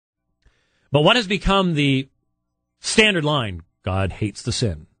But what has become the standard line? God hates the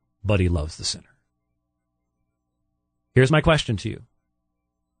sin, but he loves the sinner. Here's my question to you.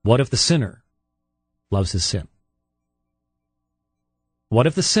 What if the sinner loves his sin? What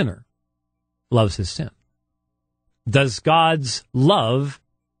if the sinner loves his sin? Does God's love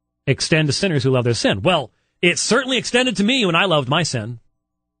extend to sinners who love their sin? Well, it certainly extended to me when I loved my sin.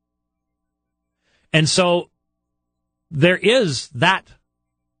 And so there is that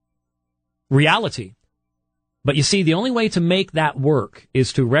reality. But you see, the only way to make that work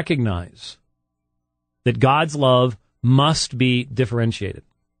is to recognize that God's love must be differentiated.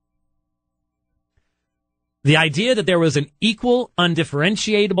 The idea that there was an equal,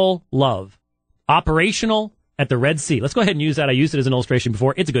 undifferentiable love, operational at the Red Sea. Let's go ahead and use that. I used it as an illustration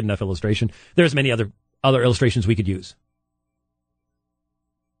before. It's a good enough illustration. There's many other illustrations we could use.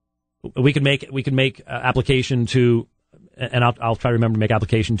 We could make application to, and I'll try to remember to make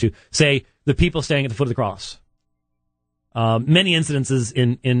application to, say, the people staying at the foot of the cross. Many incidences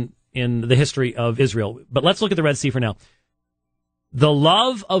in the history of Israel. But let's look at the Red Sea for now. The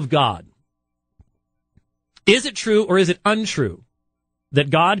love of God. Is it true or is it untrue that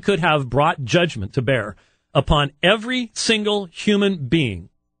God could have brought judgment to bear upon every single human being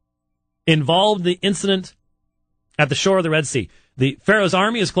involved in the incident at the shore of the Red Sea? The Pharaoh's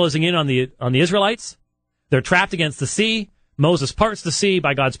army is closing in on the Israelites. They're trapped against the sea. Moses parts the sea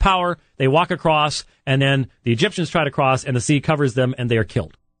by God's power. They walk across, and then the Egyptians try to cross, and the sea covers them, and they are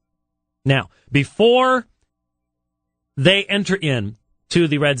killed. Now, before they enter in to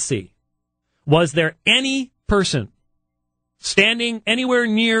the Red Sea, was there any person standing anywhere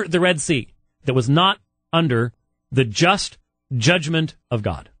near the Red Sea that was not under the just judgment of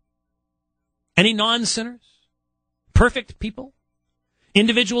God? Any non-sinners? Perfect people?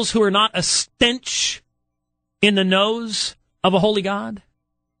 Individuals who are not a stench in the nose of a holy God?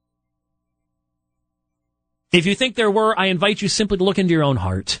 If you think there were, I invite you simply to look into your own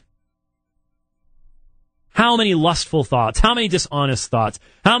heart. How many lustful thoughts? How many dishonest thoughts?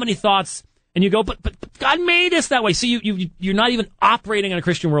 How many thoughts? And you go, but God made us that way. See, you're not even operating on a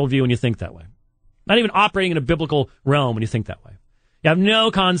Christian worldview when you think that way. Not even operating in a biblical realm when you think that way. You have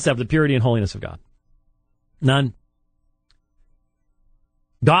no concept of the purity and holiness of God. None.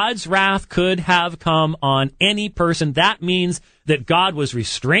 God's wrath could have come on any person. That means that God was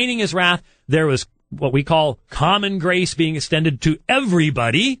restraining his wrath. There was what we call common grace being extended to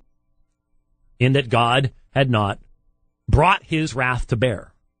everybody, in that God had not brought his wrath to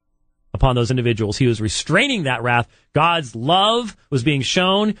bear upon those individuals. He was restraining that wrath. God's love was being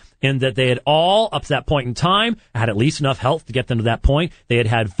shown in that they had all, up to that point in time, had at least enough health to get them to that point. They had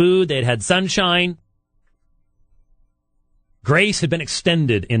had food. They had had sunshine. Grace had been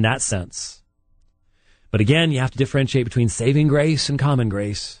extended in that sense. But again, you have to differentiate between saving grace and common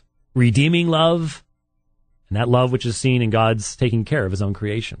grace, redeeming love, and that love which is seen in God's taking care of his own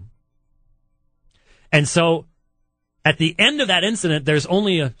creation. And so, at the end of that incident, there's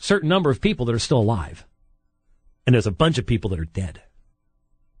only a certain number of people that are still alive. And there's a bunch of people that are dead.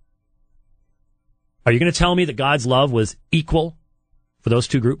 Are you going to tell me that God's love was equal for those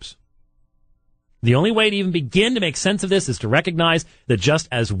two groups? The only way to even begin to make sense of this is to recognize that just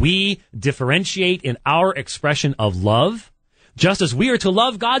as we differentiate in our expression of love, just as we are to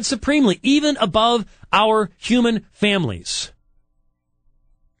love God supremely, even above our human families,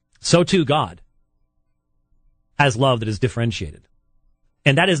 so too God has love that is differentiated.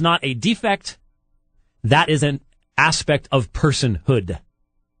 And that is not a defect. That is an aspect of personhood.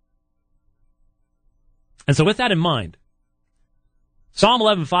 And so with that in mind, Psalm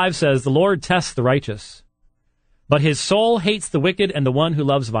 11:5 says, "The Lord tests the righteous, but his soul hates the wicked and the one who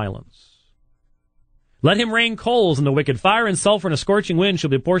loves violence. Let him rain coals on the wicked. Fire and sulfur and a scorching wind shall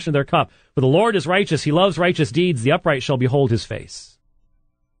be a portion of their cup. For the Lord is righteous. He loves righteous deeds. The upright shall behold his face."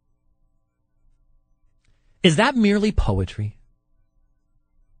 Is that merely poetry?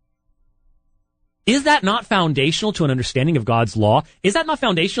 Is that not foundational to an understanding of God's law? Is that not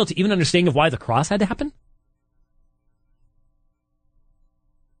foundational to even understanding of why the cross had to happen?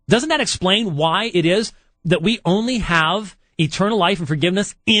 Doesn't that explain why it is that we only have eternal life and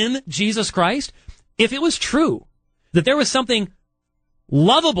forgiveness in Jesus Christ? If it was true that there was something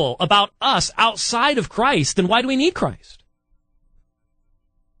lovable about us outside of Christ, then why do we need Christ?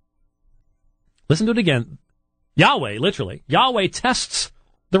 Listen to it again. Yahweh, literally, Yahweh tests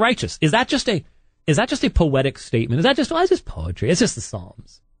the righteous. Is that just a poetic statement? Is that just, it's just poetry? It's just the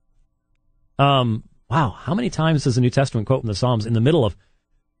Psalms. Wow, how many times does the New Testament quote from the Psalms in the middle of,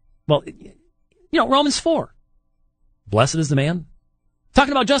 well, Romans 4. Blessed is the man.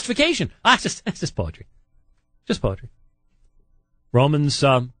 Talking about justification. It's just poetry. Just poetry. Romans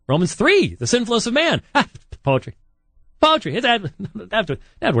Romans 3, the sinfulness of man. Poetry. Poetry. Don't have to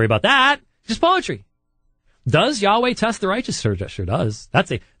worry about that. Just poetry. Does Yahweh test the righteous? Sure does.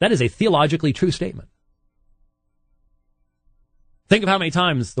 That is a theologically true statement. Think of how many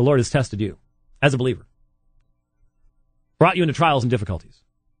times the Lord has tested you as a believer. Brought you into trials and difficulties.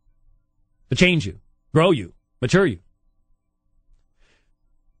 To change you, grow you, mature you.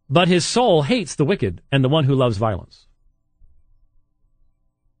 But his soul hates the wicked and the one who loves violence.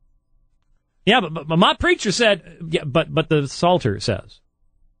 Yeah, but my preacher said, yeah, but the Psalter says.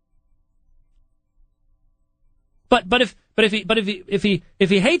 But if he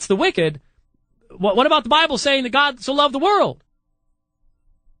hates the wicked, what about the Bible saying that God so loved the world?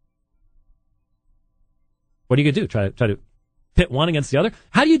 What are you going to do? Try to pit one against the other?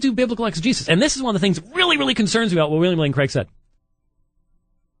 How do you do biblical exegesis? And this is one of the things that really, really concerns me about what William Lane Craig said.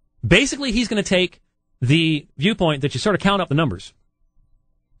 Basically, he's going to take the viewpoint that you sort of count up the numbers.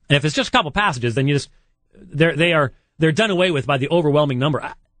 And if it's just a couple passages, then you just, they're done away with by the overwhelming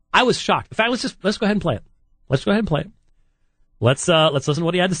number. I was shocked. In fact, let's go ahead and play it. Let's go ahead and play it. Let's listen to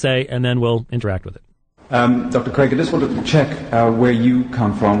what he had to say, and then we'll interact with it. Dr. Craig, I just wanted to check where you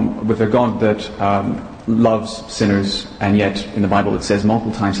come from with a God that loves sinners, and yet in the Bible it says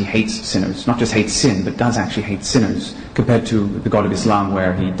multiple times he hates sinners. Not just hates sin, but does actually hate sinners, compared to the God of Islam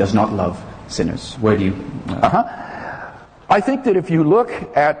where he does not love sinners. Where do you... I think that if you look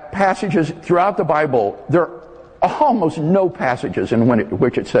at passages throughout the Bible, there are almost no passages in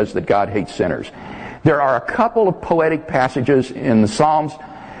which it says that God hates sinners. There are a couple of poetic passages in the Psalms,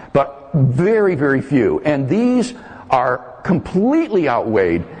 but very, very few. And these are completely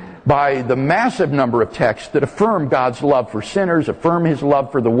outweighed by the massive number of texts that affirm God's love for sinners, affirm his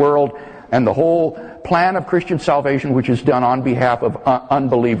love for the world, and the whole plan of Christian salvation, which is done on behalf of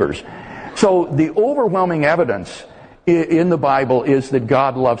unbelievers. So the overwhelming evidence in the Bible is that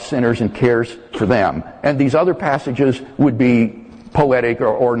God loves sinners and cares for them. And these other passages would be poetic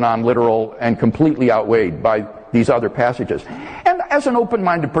or non-literal and completely outweighed by these other passages. And as an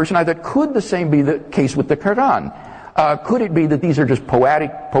open-minded person, I thought, could the same be the case with the Quran? Could it be that these are just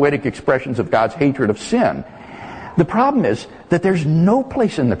poetic expressions of God's hatred of sin? The problem is that there's no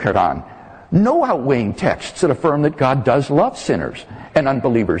place in the Quran, no outweighing texts that affirm that God does love sinners and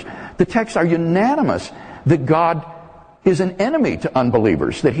unbelievers. The texts are unanimous that God is an enemy to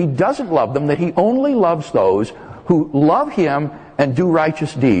unbelievers, that he doesn't love them, that he only loves those who love him and do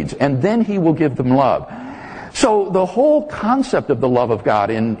righteous deeds, and then he will give them love. So the whole concept of the love of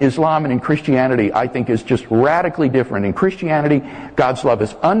God in Islam and in Christianity, I think, is just radically different. In Christianity, God's love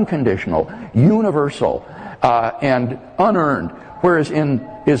is unconditional, universal, and unearned. Whereas in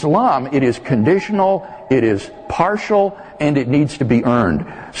Islam, it is conditional, it is partial, and it needs to be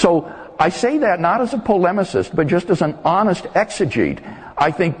earned. So I say that not as a polemicist, but just as an honest exegete. I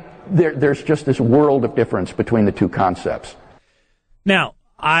think there's just this world of difference between the two concepts. Now,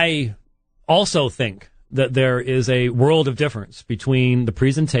 I also think that there is a world of difference between the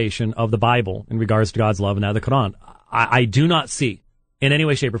presentation of the Bible in regards to God's love and that of the Quran. I do not see in any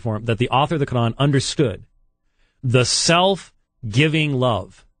way, shape, or form that the author of the Quran understood the self-giving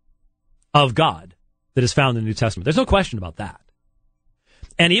love of God that is found in the New Testament. There's no question about that.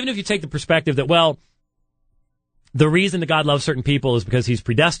 And even if you take the perspective that, well, the reason that God loves certain people is because he's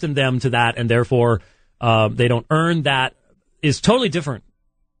predestined them to that, and therefore they don't earn that, is totally different.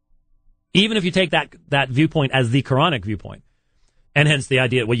 Even if you take that viewpoint as the Quranic viewpoint, and hence the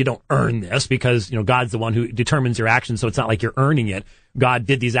idea, well, you don't earn this because, God's the one who determines your actions, so it's not like you're earning it. God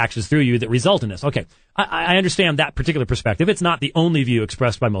did these actions through you that result in this. Okay, I understand that particular perspective. It's not the only view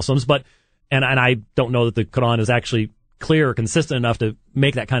expressed by Muslims, but and I don't know that the Quran is actually clear or consistent enough to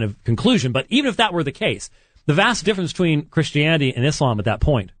make that kind of conclusion. But even if that were the case, the vast difference between Christianity and Islam at that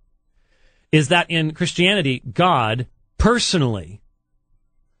point is that in Christianity, God personally,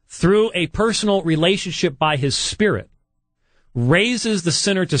 through a personal relationship by his Spirit, raises the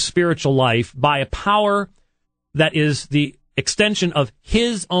sinner to spiritual life by a power that is the extension of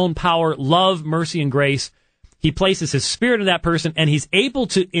his own power, love, mercy, and grace. He places his Spirit in that person, and he's able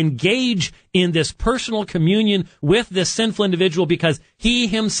to engage in this personal communion with this sinful individual because he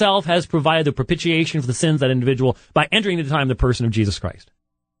himself has provided the propitiation for the sins of that individual by entering into time the person of Jesus Christ.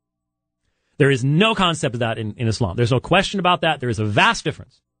 There is no concept of that in Islam. There's no question about that. There is a vast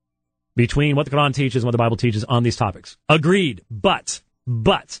difference between what the Quran teaches and what the Bible teaches on these topics. Agreed. But,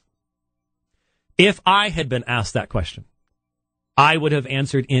 if I had been asked that question, I would have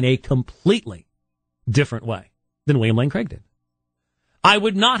answered in a completely different way than William Lane Craig did. I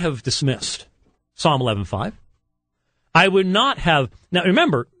would not have dismissed Psalm 11:5. I would not have... Now,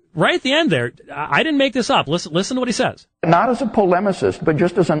 remember, right at the end there, I didn't make this up. Listen to what he says. Not as a polemicist, but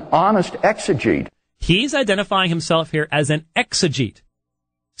just as an honest exegete. He's identifying himself here as an exegete.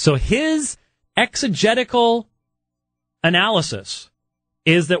 So his exegetical analysis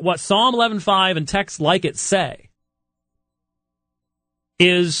is that what Psalm 11:5 and texts like it say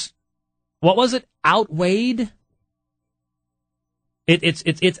is, what was it, outweighed?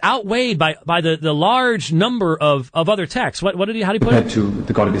 It's outweighed by the large number of other texts. How did he put it? Compared to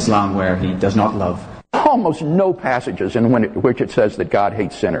the God of Islam, where he does not love. Almost no passages in which it says that God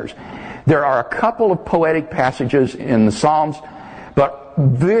hates sinners. There are a couple of poetic passages in the Psalms, but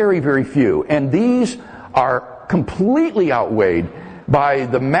very, very few. And these are completely outweighed by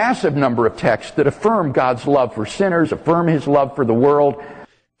the massive number of texts that affirm God's love for sinners, affirm his love for the world.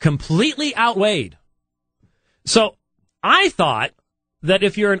 Completely outweighed. So I thought that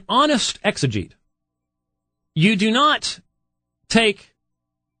if you're an honest exegete, you do not take,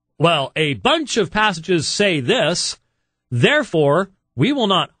 well, a bunch of passages say this, therefore we will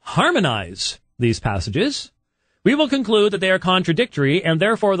not harmonize these passages. We will conclude that they are contradictory, and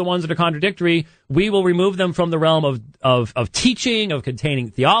therefore the ones that are contradictory, we will remove them from the realm of teaching, of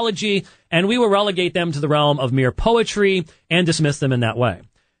containing theology, and we will relegate them to the realm of mere poetry and dismiss them in that way.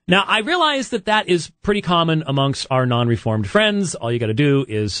 Now, I realize that is pretty common amongst our non-reformed friends. All you got to do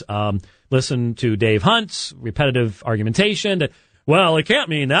is listen to Dave Hunt's repetitive argumentation that, well, it can't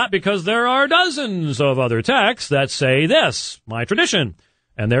mean that because there are dozens of other texts that say this, my tradition.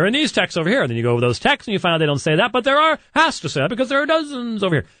 And they're in these texts over here. And then you go over those texts and you find out they don't say that, but has to say that because there are dozens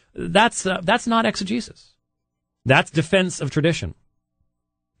over here. That's not exegesis. That's defense of tradition.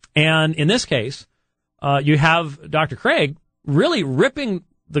 And in this case, you have Dr. Craig really ripping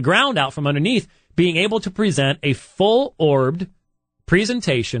the ground out from underneath, being able to present a full-orbed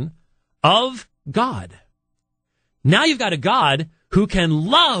presentation of God. Now you've got a God who can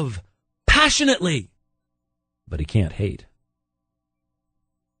love passionately, but he can't hate.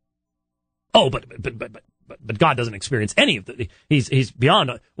 Oh, but God doesn't experience any of the. He's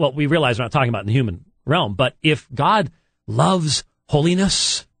beyond. Well, we realize we're not talking about in the human realm, but if God loves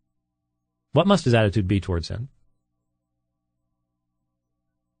holiness, what must his attitude be towards sin?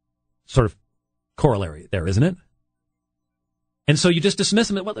 Sort of corollary there, isn't it? And so you just dismiss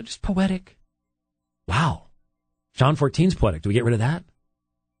them. Well, they're just poetic. Wow, John 14's poetic. Do we get rid of that?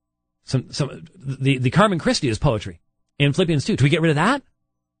 The Carmen Christi is poetry in Philippians 2. Do we get rid of that?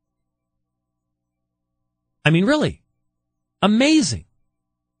 I mean, really, amazing.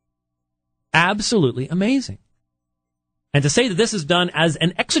 Absolutely amazing. And to say that this is done as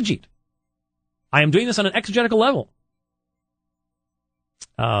an exegete, I am doing this on an exegetical level.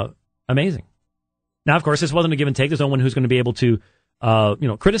 Amazing. Now, of course, this wasn't a give and take. There's no one who's going to be able to,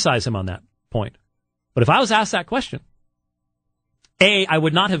 criticize him on that point. But if I was asked that question, I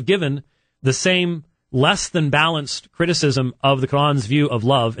would not have given the same less than balanced criticism of the Quran's view of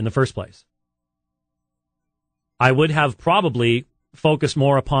love in the first place. I would have probably focused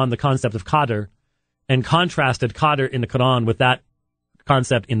more upon the concept of qadr and contrasted qadr in the Quran with that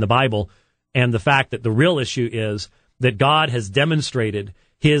concept in the Bible, and the fact that the real issue is that God has demonstrated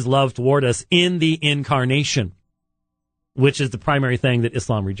his love toward us in the incarnation, which is the primary thing that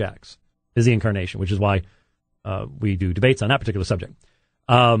Islam rejects, is the incarnation, which is why we do debates on that particular subject.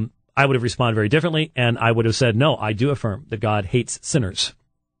 I would have responded very differently, and I would have said, no, I do affirm that God hates sinners.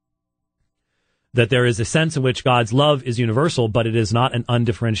 That there is a sense in which God's love is universal, but it is not an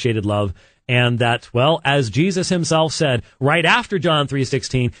undifferentiated love. And that, well, as Jesus himself said, right after John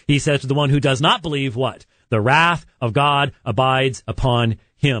 3:16, he says to the one who does not believe, what? The wrath of God abides upon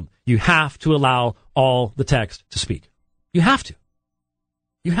him. You have to allow all the text to speak. You have to.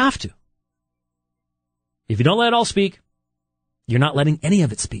 You have to. If you don't let it all speak, you're not letting any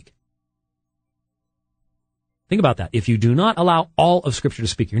of it speak. Think about that. If you do not allow all of Scripture to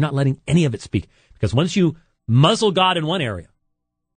speak, you're not letting any of it speak. Because once you muzzle God in one area,